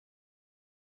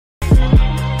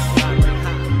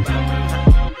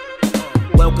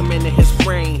Welcome into his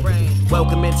brain.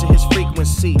 Welcome into his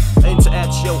frequency. Enter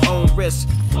at your own risk.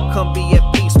 Come be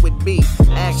at peace with me.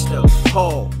 Ask the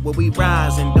Paul, where we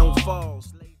rise and don't fall.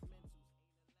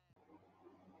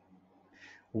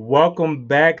 Welcome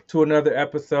back to another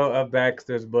episode of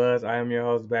Baxter's Buzz. I am your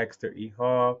host, Baxter E.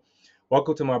 Hall.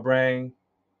 Welcome to my brain.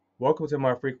 Welcome to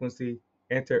my frequency.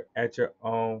 Enter at your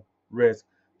own risk.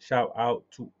 Shout out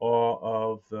to all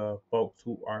of the folks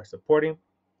who are supporting.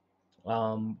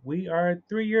 We are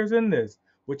 3 years in this,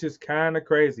 which is kind of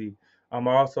crazy. I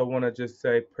also want to just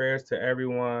say prayers to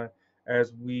everyone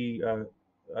as we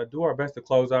do our best to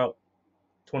close out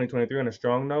 2023 on a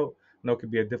strong note. I know it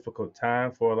could be a difficult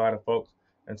time for a lot of folks,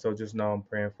 and so just know I'm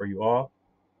praying for you all.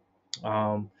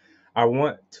 I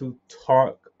want to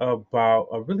talk about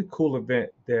a really cool event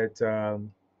that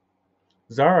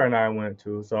Zara and I went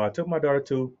to. So I took my daughter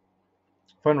to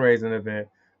a fundraising event.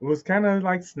 It was kind of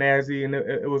like snazzy, and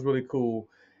it was really cool,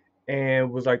 and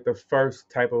was like the first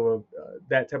type of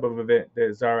that type of event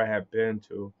that Zara had been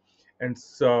to. And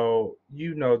so,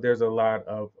 there's a lot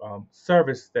of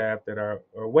service staff that are,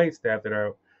 or wait staff that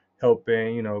are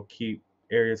helping, keep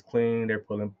areas clean. They're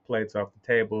pulling plates off the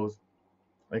tables,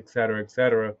 et cetera, et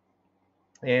cetera.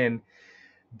 And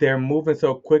they're moving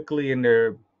so quickly, and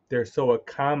they're so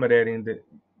accommodating that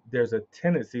there's a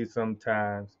tendency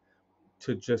sometimes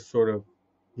to just sort of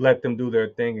let them do their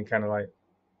thing and kind of like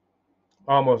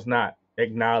almost not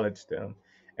acknowledge them.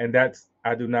 And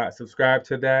I do not subscribe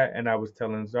to that. And I was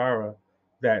telling Zara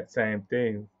that same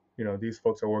thing. These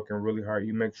folks are working really hard.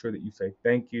 You make sure that you say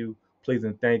thank you, please,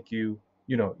 and thank you.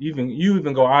 You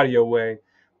even go out of your way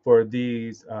for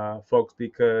these folks,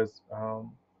 because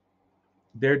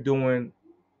they're doing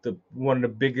one of the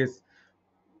biggest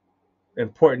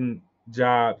important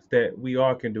jobs that we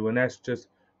all can do, and that's just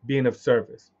being of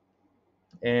service.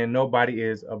 And nobody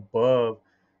is above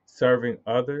serving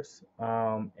others,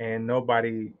 and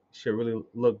nobody should really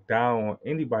look down on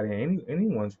anybody in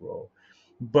anyone's role.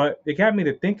 But it got me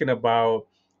to thinking about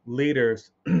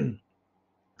leaders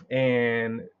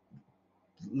and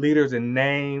leaders in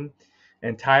name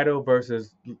and title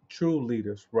versus true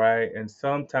leaders, right? And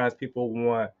sometimes people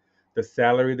want the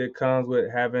salary that comes with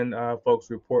having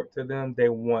folks report to them. They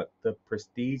want the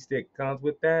prestige that comes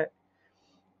with that.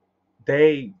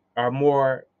 They are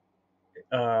more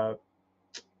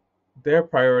their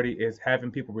priority is having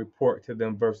people report to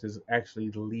them versus actually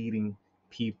leading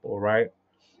people, right?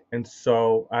 And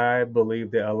so I believe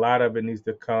that a lot of it needs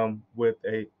to come with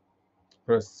a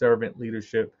servant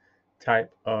leadership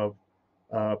type of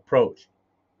approach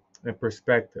and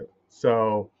perspective.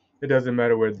 So it doesn't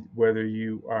matter whether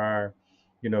you are,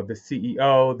 the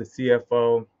CEO, the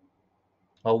CFO,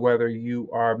 or whether you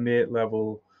are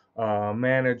mid-level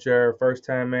manager,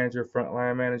 first-time manager,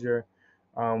 frontline manager.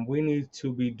 We need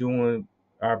to be doing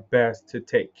our best to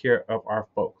take care of our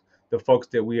folks, the folks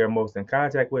that we are most in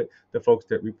contact with, the folks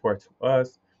that report to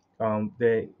us.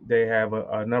 They have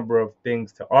a number of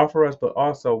things to offer us, but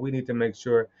also we need to make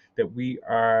sure that we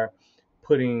are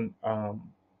putting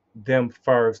them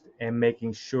first and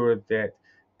making sure that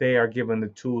they are given the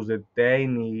tools that they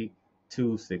need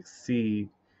to succeed.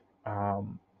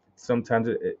 Sometimes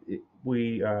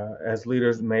we as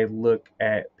leaders may look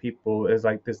at people as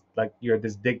like this, like you're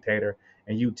this dictator,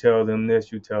 and you tell them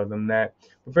this, you tell them that.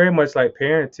 But very much like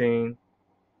parenting,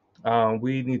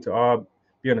 we need to all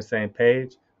be on the same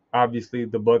page. Obviously,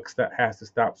 the buck has to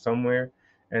stop somewhere,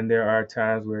 and there are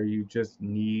times where you just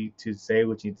need to say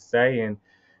what you need to say, and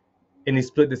any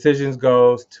split decisions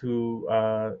goes to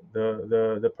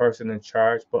the person in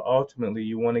charge. But ultimately,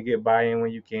 you want to get buy-in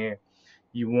when you can.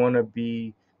 You want to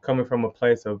be coming from a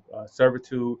place of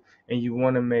servitude, and you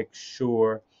want to make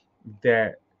sure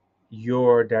that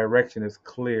your direction is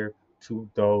clear to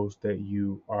those that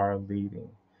you are leading.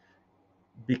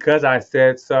 Because I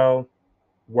said so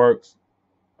works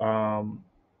on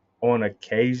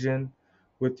occasion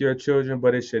with your children,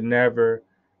 but it should never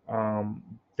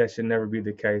that should never be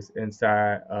the case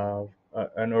inside of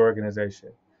an organization.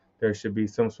 There should be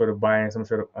some sort of buy-in, some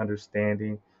sort of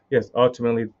understanding. Yes,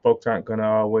 ultimately, folks aren't going to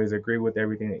always agree with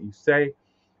everything that you say,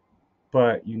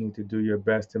 but you need to do your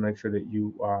best to make sure that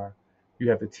you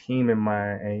have the team in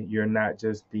mind, and you're not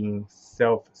just being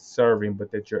self-serving,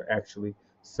 but that you're actually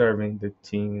serving the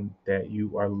team that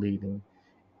you are leading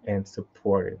and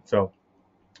supporting. So,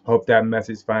 hope that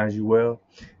message finds you well.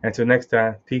 Until next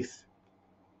time, peace.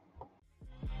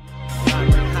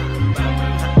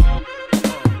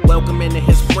 Welcome into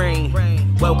his brain.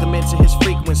 Welcome into his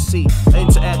frequency.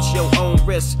 Enter at your own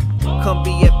risk. Come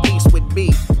be at peace with me.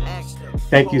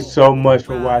 Thank you so much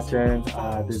for watching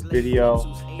this video.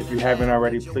 If you haven't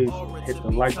already, please hit the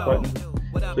like button.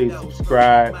 Please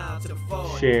subscribe.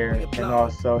 share, and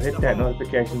also hit that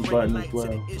notification button as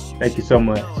well. Thank you so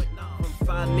much. From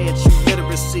financial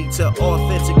literacy to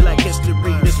authentic black history,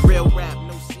 this real rap